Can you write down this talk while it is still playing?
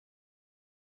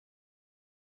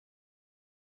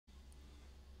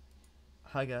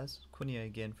Hi guys, Quinn here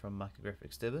again from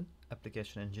Micrographics Devon,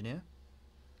 Application Engineer.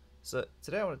 So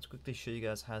today I wanted to quickly show you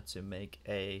guys how to make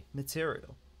a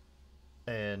material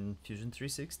in Fusion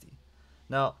 360.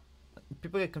 Now,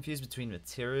 people get confused between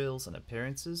materials and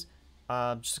appearances.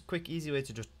 Just a quick easy way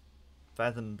to just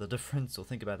fathom the difference or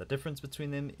think about the difference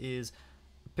between them is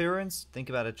appearance. Think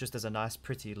about it just as a nice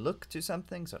pretty look to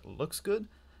something, so it looks good.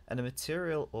 And a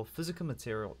material or physical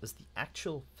material is the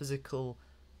actual physical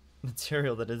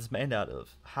material that it's made out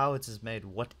of, how it is made,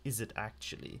 what is it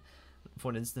actually.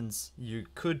 For instance, you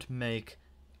could make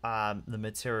the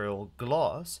material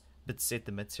glass but set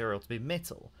the material to be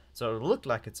metal, so it'll look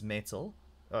like it's metal,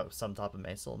 some type of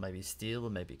metal, maybe steel,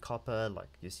 maybe copper like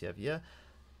you see over here,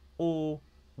 or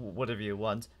whatever you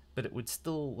want, but it would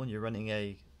still, when you're running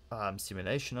a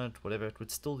simulation on it, whatever, it would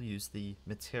still use the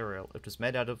material it was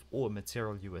made out of or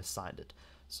material you assigned it.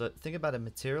 So think about a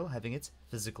material having its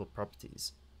physical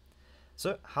properties.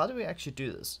 So how do we actually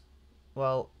do this?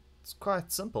 Well, it's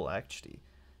quite simple actually.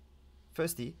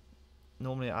 Firstly,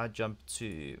 normally I jump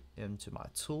into my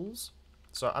tools.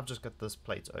 So I've just got this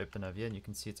plate open over here, and you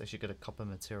can see it's actually got a copper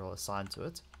material assigned to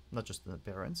it, not just an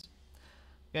appearance.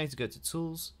 I'm going to go to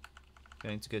tools,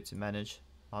 going to go to manage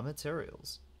my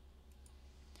materials.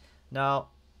 Now,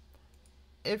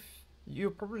 if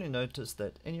you probably noticed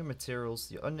that in your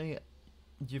materials,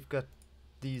 you've got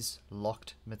these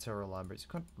locked material libraries. You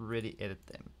can't really edit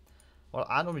them. What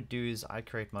I normally do is I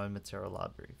create my own material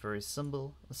library. Very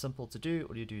simple to do.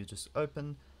 All you do is just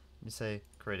open, you say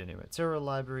create a new material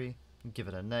library, give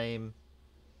it a name,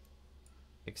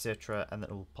 etc., and then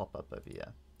it will pop up over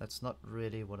here. That's not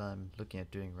really what I'm looking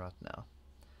at doing right now.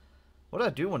 What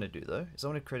I do want to do though is I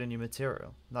want to create a new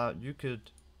material. Now you could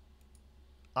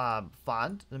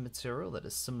find a material that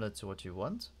is similar to what you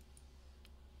want.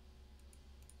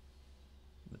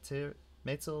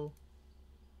 Metal,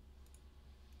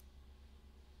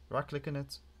 right click on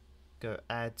it, go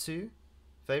add to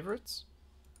favorites.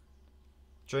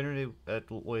 Generally it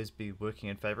will always be working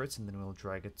in favorites, and then we'll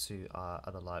drag it to our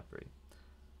other library.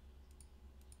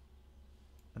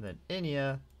 And then in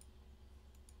here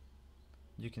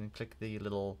you can click the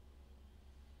little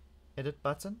edit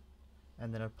button,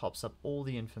 and then it pops up all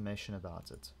the information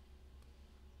about it.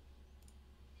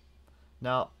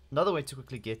 Now, another way to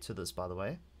quickly get to this, by the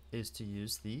way, is to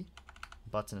use the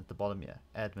button at the bottom here,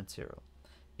 add material.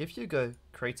 If you go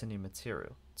create a new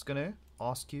material, it's going to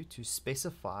ask you to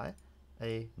specify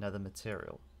another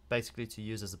material, basically to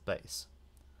use as a base.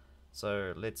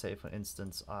 So let's say, for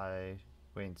instance, I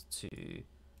went to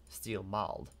steel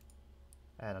mild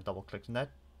and I double clicked on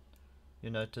that. You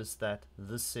notice that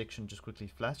this section just quickly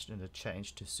flashed and it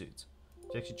changed to suit.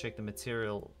 If you actually check the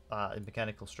material in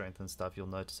mechanical strength and stuff, you'll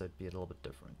notice it'd be a little bit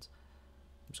different.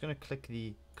 I'm just going to click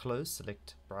the close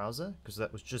select browser, because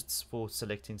that was just for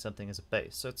selecting something as a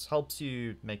base, so it helps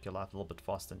you make your life a little bit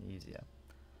faster and easier.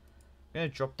 I'm going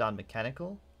to drop down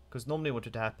mechanical, because normally what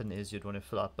would happen is you'd want to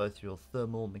fill out both your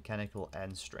thermal, mechanical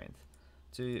and strength.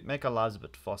 To make our lives a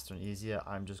bit faster and easier,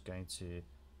 I'm just going to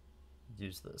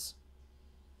use this.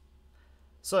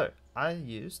 So I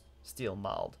used steel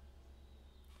mild.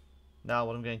 Now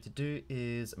what I'm going to do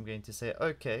is I'm going to say,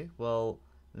 okay, well,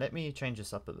 let me change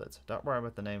this up a bit. Don't worry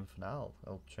about the name for now.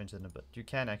 I'll change it in a bit. You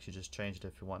can actually just change it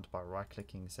if you want by right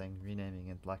clicking, saying renaming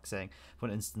it, like saying, for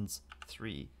instance,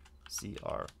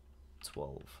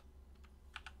 3CR12.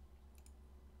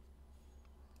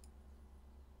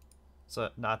 So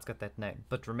now it's got that name.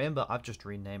 But remember, I've just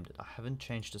renamed it. I haven't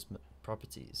changed its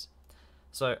properties.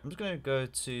 So I'm just going to go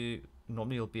to,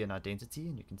 normally it'll be an identity,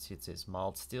 and you can see it says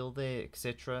mild steel there,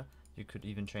 etc. You could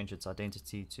even change its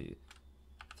identity to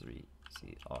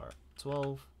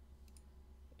 3CR12.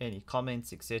 Any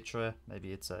comments, etc.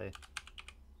 Maybe it's a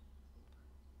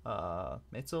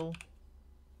metal.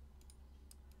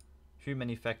 Who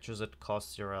manufactures it,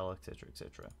 cost, URL, etc.,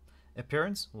 etc.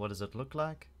 Appearance, what does it look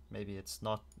like? Maybe it's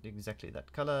not exactly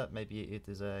that color. Maybe it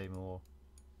is a more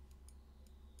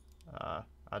I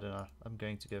don't know. I'm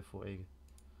going to go for a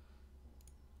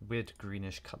weird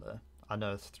greenish color. I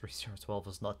know 3012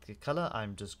 is not the color.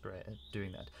 I'm just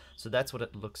doing that. So that's what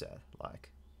it looks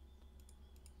like.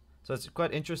 So it's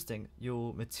quite interesting.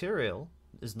 Your material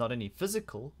is not only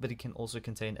physical, but it can also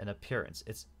contain an appearance.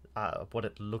 It's what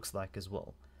it looks like as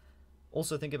well.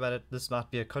 Also think about it. This might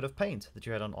be a coat of paint that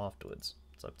you had on afterwards.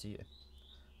 It's up to you.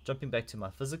 Jumping back to my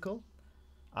physical,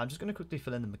 I'm just going to quickly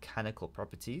fill in the mechanical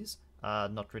properties.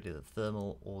 Not really the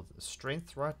thermal or the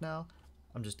strength right now.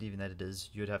 I'm just leaving that it is.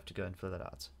 You'd have to go and fill that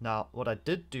out. Now, what I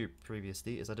did do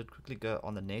previously is I did quickly go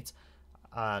on the net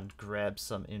and grab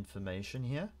some information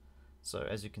here. So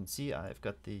as you can see, I've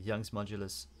got the Young's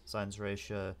modulus, science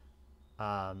ratio,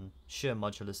 shear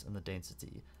modulus and the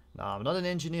density. Now, I'm not an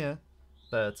engineer,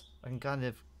 but I can kind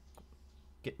of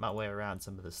get my way around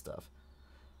some of this stuff.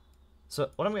 So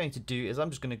what I'm going to do is I'm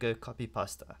just going to go copy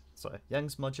pasta. So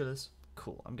Young's modulus,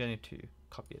 cool. I'm going to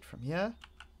copy it from here,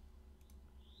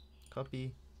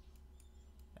 copy,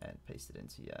 and paste it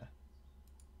into here.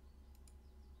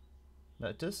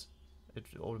 Notice it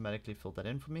automatically filled that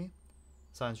in for me.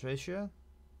 Science ratio,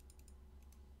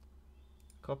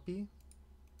 copy,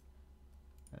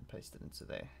 and paste it into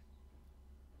there.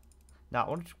 Now I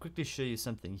wanted to quickly show you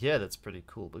something here that's pretty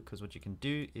cool, because what you can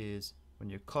do is when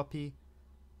you copy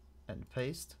and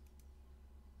paste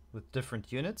with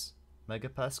different units,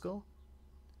 megapascal,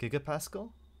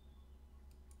 gigapascal,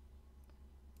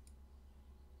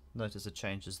 notice it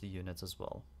changes the units as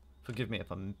well. Forgive me if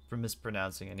I'm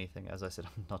mispronouncing anything. As I said,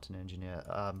 I'm not an engineer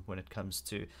when it comes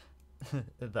to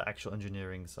the actual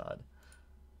engineering side.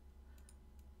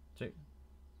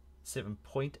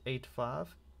 7.85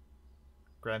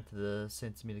 gram to the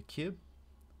centimeter cube,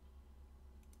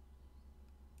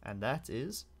 and that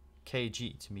is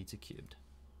kg to meter cubed.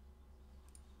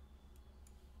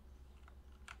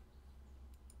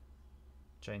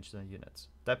 Change the units.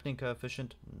 Damping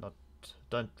coefficient,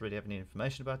 don't really have any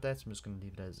information about that, so I'm just going to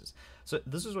leave it as is. So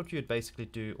this is what you would basically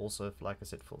do also, if, like I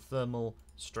said, for thermal,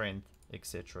 strength,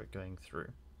 etc. going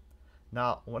through.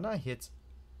 Now when I hit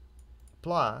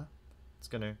apply, it's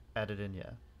going to add it in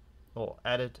here, or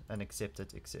add it and accept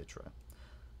it, etc.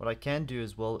 What I can do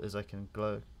as well is I can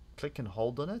click and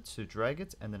hold on it to drag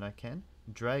it, and then I can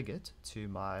drag it to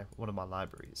one of my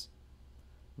libraries.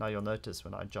 Now you'll notice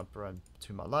when I jump around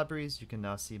to my libraries, you can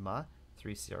now see my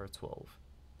 3CR12.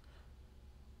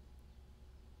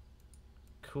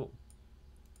 Cool.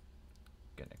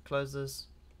 Gonna close this.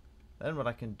 Then what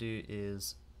I can do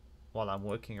is, while I'm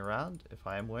working around, if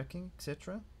I am working,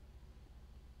 etc.,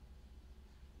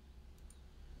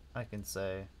 I can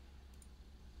say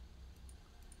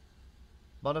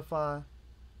modify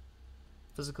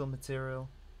physical material,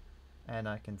 and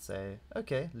I can say,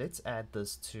 okay, let's add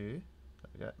this to,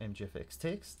 we got MGFX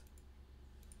text,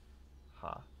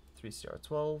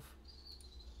 3CR12,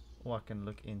 or I can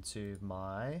look into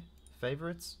my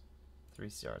favorites,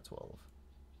 3CR12,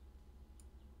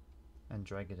 and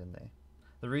drag it in there.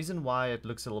 The reason why it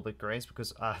looks a little bit gray is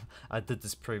because I did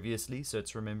this previously, so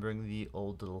it's remembering the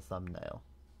old little thumbnail.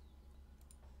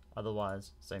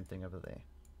 Otherwise, same thing over there.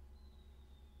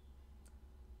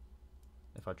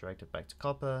 If I dragged it back to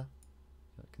copper,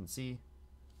 you can see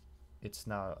it's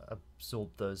now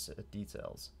absorbed those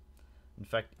details. In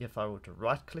fact, if I were to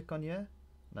right click on here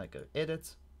and I go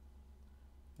edit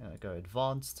and I go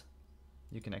advanced,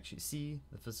 you can actually see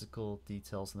the physical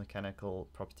details and mechanical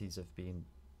properties have been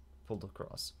pulled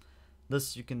across.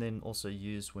 This you can then also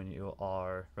use when you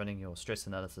are running your stress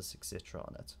analysis, etc.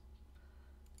 on it.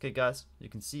 Okay guys, you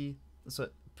can see, so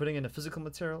putting in a physical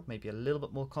material may be a little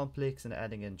bit more complex than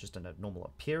adding in just a normal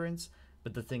appearance,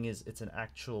 but the thing is, it's an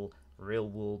actual real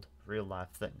world, real life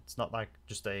thing. It's not like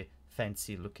just a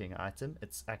fancy looking item,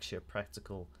 it's actually a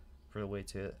practical, real way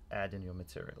to add in your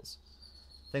materials.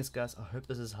 Thanks guys, I hope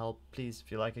this has helped. Please,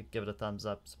 if you like it, give it a thumbs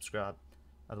up, subscribe.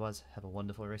 Otherwise, have a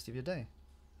wonderful rest of your day.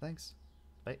 Thanks.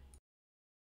 Bye.